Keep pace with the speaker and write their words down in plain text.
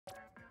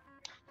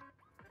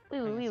Ooh,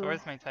 So ooh.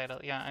 where's my title?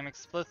 Yeah, I'm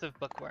Explosive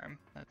Bookworm.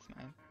 That's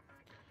mine.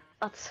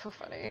 That's so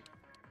funny.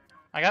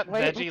 I got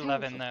Wait, what Veggie kind of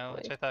Lovin' though,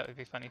 silly? which I thought would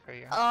be funny for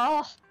you.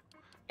 Oh,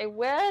 I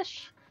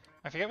wish.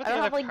 I forget what I the don't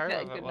other have like part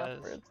good, of it good enough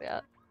was. words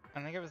yet. I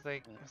think it was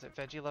like, was it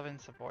Veggie Lovin'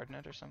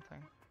 Subordinate or something?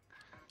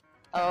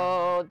 Can't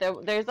Oh,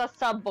 there's a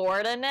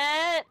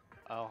subordinate.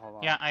 Oh, hold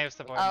on. Yeah, I have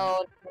Subordinate.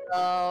 Oh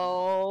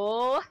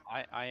no.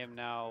 I am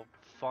now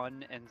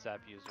fun and zap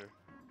user.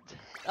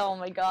 Oh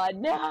my god,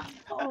 no.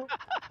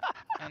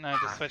 And I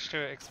just switched to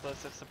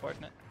Explosive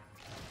Subordinate.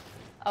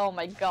 Oh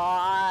my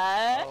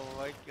god. Oh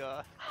my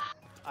god.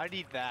 I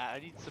need that. I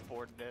need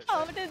subordinate.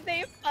 How did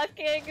they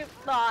fucking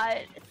not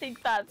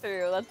think that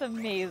through? That's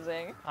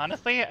amazing.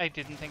 Honestly, I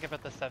didn't think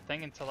about the sub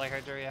thing until I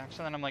heard the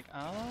reaction, and I'm like,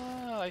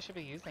 oh, I should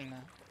be using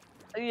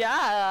that.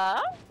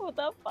 Yeah. What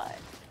the fuck?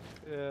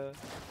 Yeah.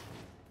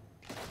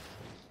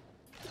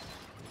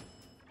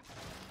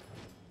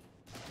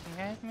 You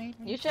guys made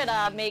me You should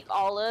happy. make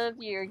all of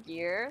your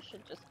gear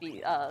should just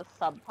be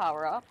sub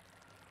power up.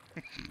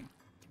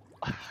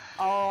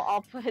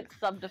 I'll put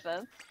sub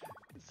defense.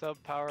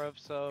 Sub power up,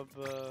 sub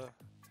what's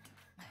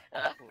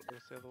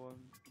the other one?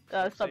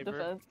 Sub Sub-saber?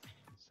 defense.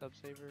 Sub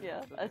saver?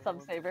 Yeah, Is that a the sub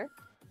one? saver.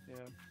 Yeah.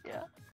 Yeah.